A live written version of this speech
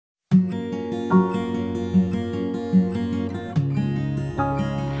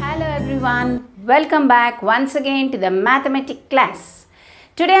everyone, welcome back once again to the mathematics class.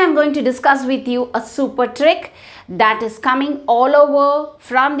 Today I am going to discuss with you a super trick that is coming all over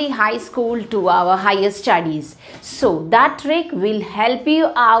from the high school to our higher studies. So that trick will help you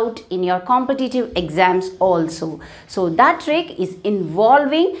out in your competitive exams also. So that trick is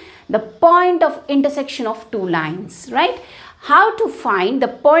involving the point of intersection of two lines, right? How to find the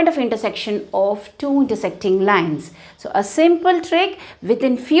point of intersection of two intersecting lines. So a simple trick,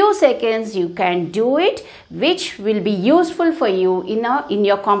 within few seconds you can do it, which will be useful for you in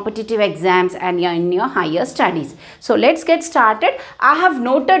your competitive exams and in your higher studies. So let's get started. I have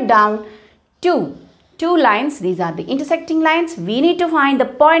noted down two lines. These are the intersecting lines. We need to find the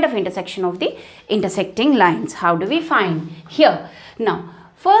point of intersection of the intersecting lines. How do we find? Here. Now,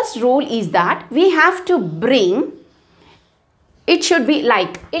 first rule is that we have to bring, it should be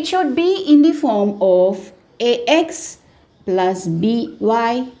in the form of ax plus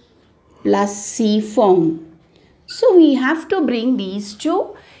by plus c form. So we have to bring these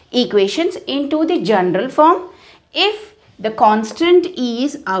two equations into the general form. If the constant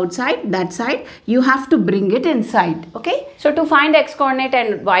is outside that side, you have to bring it inside. Okay. So to find the x coordinate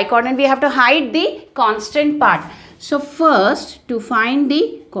and y coordinate, we have to hide the constant part. So first, to find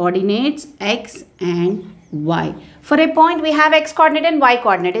the coordinates x and y. For a point we have x coordinate and y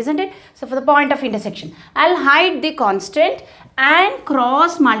coordinate, isn't it? So for the point of intersection, I'll hide the constant and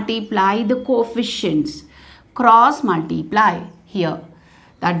cross multiply the coefficients. Cross multiply here.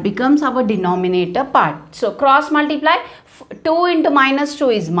 That becomes our denominator part. So cross multiply, 2 into minus 2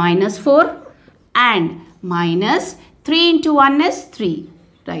 is minus 4 and minus 3 into 1 is 3.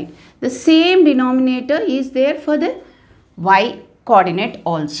 Right. The same denominator is there for the y coordinate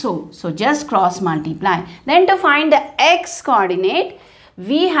also. So just cross multiply. Then to find the x coordinate,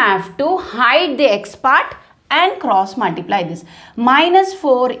 we have to hide the x part and cross multiply this. Minus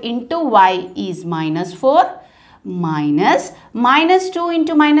 4 into y is minus 4 minus 2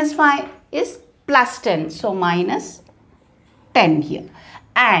 into minus 5 is plus 10. So minus 10 here.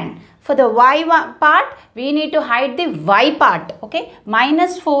 And for the y part, we need to hide the y part. Okay.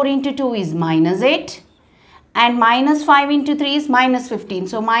 Minus 4 into 2 is minus 8. And minus 5 into 3 is minus 15.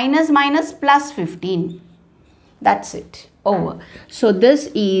 So minus plus 15. That's it. Over. So this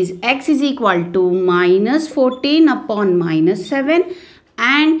is x is equal to minus 14 upon minus 7.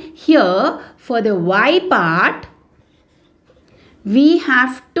 And here for the y part, we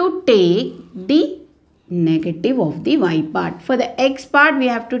have to take the negative of the y part. For the x part, we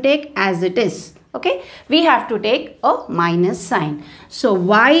have to take as it is. Okay, we have to take a minus sign. So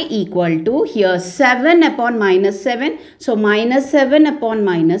y equal to here 7 upon minus 7. So minus 7 upon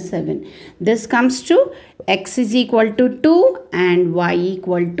minus 7. This comes to x is equal to 2 and y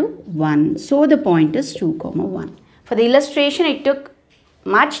equal to 1. So the point is 2, 1. For the illustration, it took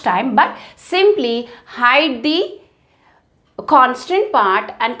much time, but simply hide the constant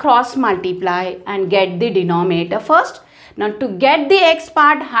part and cross multiply and get the denominator first. Now to get the x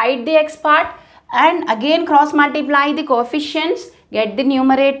part, hide the x part and again cross multiply the coefficients, get the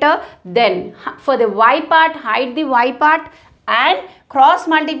numerator. Then for the y part, hide the y part and cross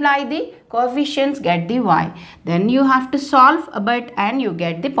multiply the coefficients, get the y. Then you have to solve a bit and you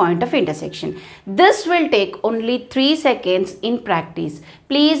get the point of intersection. This will take only 3 seconds in practice.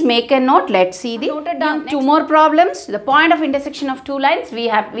 Please make a note. Let's see the noted down two more problems. The point of intersection of two lines we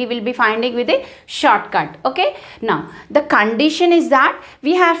will be finding with a shortcut. Okay. Now the condition is that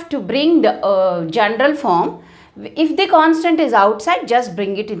we have to bring the general form. If the constant is outside, just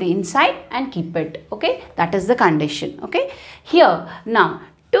bring it in the inside and keep it. Okay. That is the condition. Okay. Here now,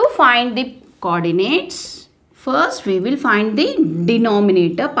 to find the coordinates, first we will find the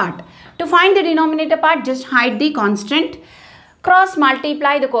denominator part. To find the denominator part, just hide the constant, cross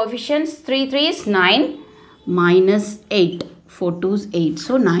multiply the coefficients. 3 3 is 9 minus 8. 4 2 is 8.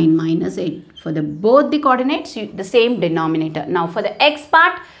 So 9 minus 8. For the both the coordinates, the same denominator. Now for the x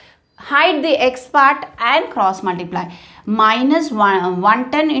part, hide the x part and cross multiply. Minus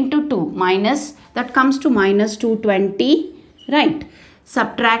 110 into 2. Minus, that comes to minus 220. Right.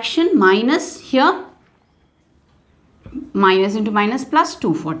 Subtraction minus here. Minus into minus plus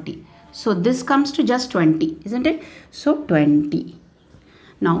 240. So this comes to just 20. Isn't it? So 20.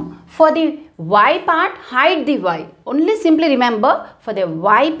 Now for the y part, hide the y. Only simply remember, for the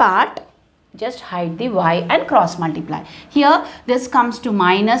y part, just hide the y and cross multiply. Here this comes to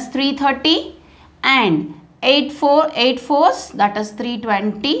minus 330 and 8 fours, that is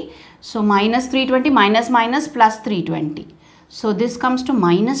 320. So minus 320 minus plus 320. So this comes to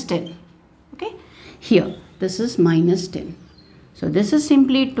minus 10. Okay. Here this is minus 10. So this is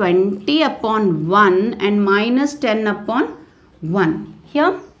simply 20 upon 1 and minus 10 upon 1.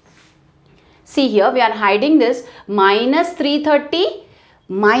 Here See here, we are hiding this minus 330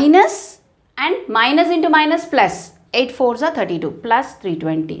 minus and minus into minus plus. 8 4s are 32 plus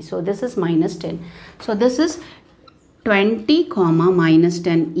 320. So this is minus 10. So this is 20 comma minus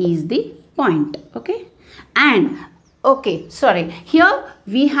 10 is the point. Okay. And okay, sorry. Here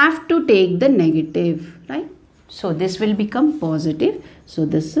we have to take the negative, right? So this will become positive. So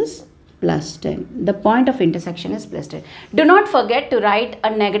this is plus 10. The point of intersection is plus 10. Do not forget to write a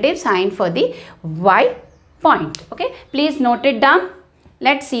negative sign for the y point. Okay. Please note it down.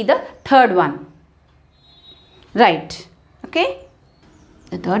 Let's see the third one. Right. Okay.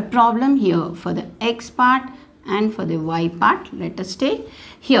 The third problem here for the x part and for the y part. Let us take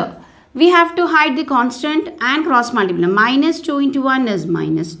here. We have to hide the constant and cross multiply. Minus 2 into 1 is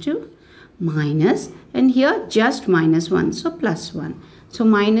minus 2. Minus, and here just minus 1. So plus 1. So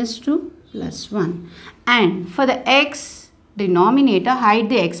minus 2 plus 1. And for the x denominator, hide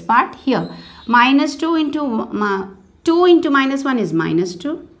the x part here. Minus 2 into 2 into minus 1 is minus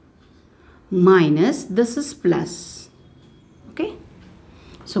 2. Minus, this is plus. Okay.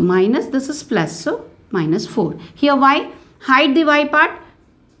 So minus, this is plus. So minus 4. Here y, hide the y part.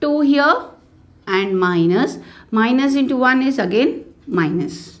 2 here and minus. Minus into 1 is again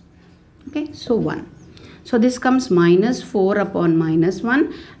minus. Okay. So 1. So this comes minus 4 upon minus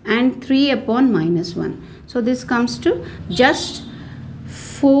 1 and 3 upon minus 1. So this comes to just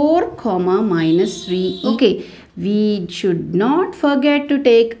 4 comma minus 3. Okay. We should not forget to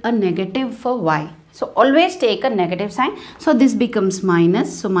take a negative for y. So always take a negative sign. So this becomes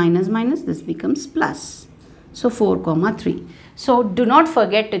minus. So minus minus, this becomes plus. So 4 comma 3. So do not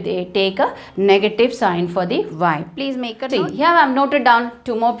forget to take a negative sign for the y. Please make a note. Here I have noted down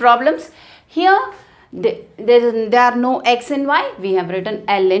 2 more problems. Here there are no x and y. We have written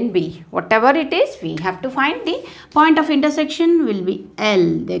L and B. Whatever it is, we have to find the point of intersection will be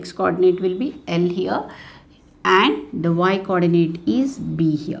L. The x coordinate will be L here. And the y coordinate is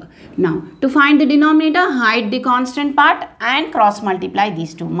B here. Now, to find the denominator, hide the constant part and cross multiply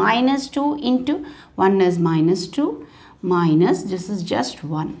these two. Minus 2 into 1 is minus 2. Minus, this is just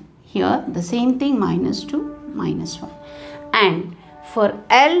 1. Here, the same thing, minus 2, minus 1. And for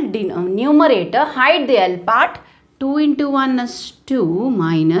L numerator, hide the L part. 2 into 1 is 2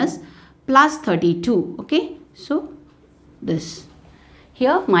 minus plus 32. Okay. So, this.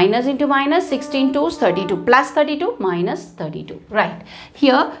 Here minus into minus 16 2 is 32 plus 32 minus 32. Right.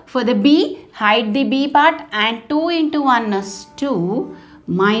 Here for the B, hide the B part and 2 into 1 is 2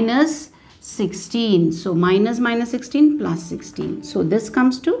 minus 16. So minus minus 16 plus 16. So this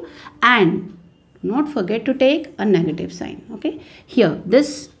comes to, and not forget to take a negative sign. Okay. Here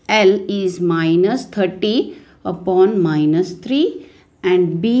this L is minus 30 upon minus 3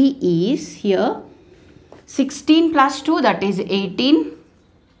 and B is here 16 plus 2, that is 18.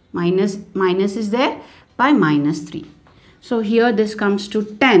 Minus is there by minus 3. So here this comes to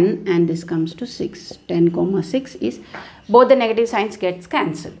 10 and this comes to 6. 10 comma 6 is, both the negative signs gets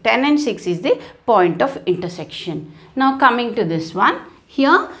cancelled. 10 and 6 is the point of intersection. Now coming to this one.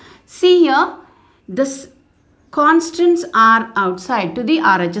 Here, see here, this constants are outside to the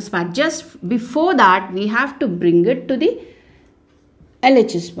RHS part. Just before that, we have to bring it to the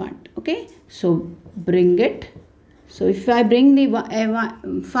LHS part. Okay. So bring it. So if I bring the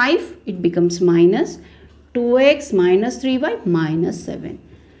 5, it becomes minus 2x minus 3y minus 7.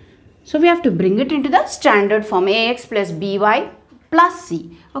 So we have to bring it into the standard form, ax plus by plus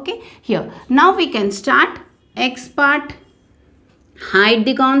c. Okay. Here, now we can start x part, hide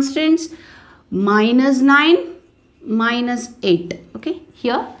the constants, minus 9, minus 8. Okay.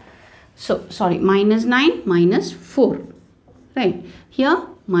 Here, so sorry, minus 9, minus 4. Right. Here,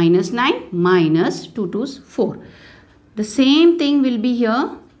 minus 9, minus 2 2's 4. The same thing will be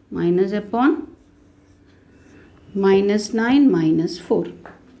here, minus upon minus 9 minus 4.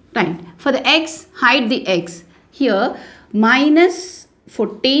 Right. For the x, hide the x. Here, minus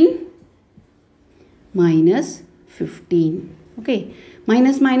 14 minus 15. Okay.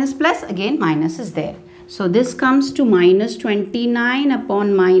 Minus minus plus, again minus is there. So this comes to minus 29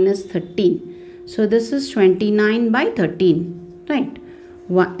 upon minus 13. So this is 29 by 13. Right.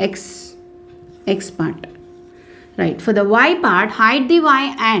 X part. Right. For the y part, hide the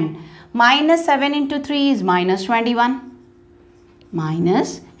y and minus 7 into 3 is minus 21.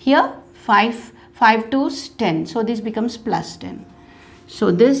 Minus here 5 2 is 10. So this becomes plus 10.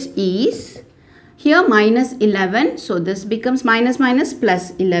 So this is here minus 11. So this becomes minus minus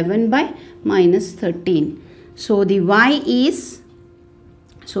plus 11 by minus 13. So the y is,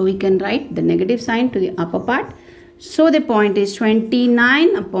 so we can write the negative sign to the upper part. So the point is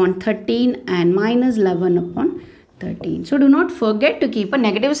 29 upon 13 and minus 11 upon 13. So do not forget to keep a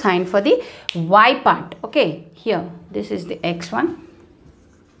negative sign for the y part. Okay, here this is the x one.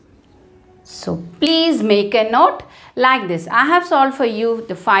 So please make a note like this. I have solved for you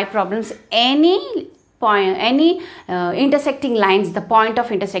the 5 problems. Any point, any intersecting lines, the point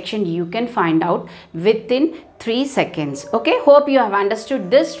of intersection you can find out within 3 seconds. Okay, hope you have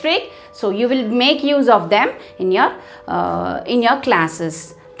understood this trick. So you will make use of them in your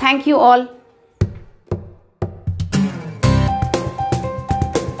classes. Thank you all.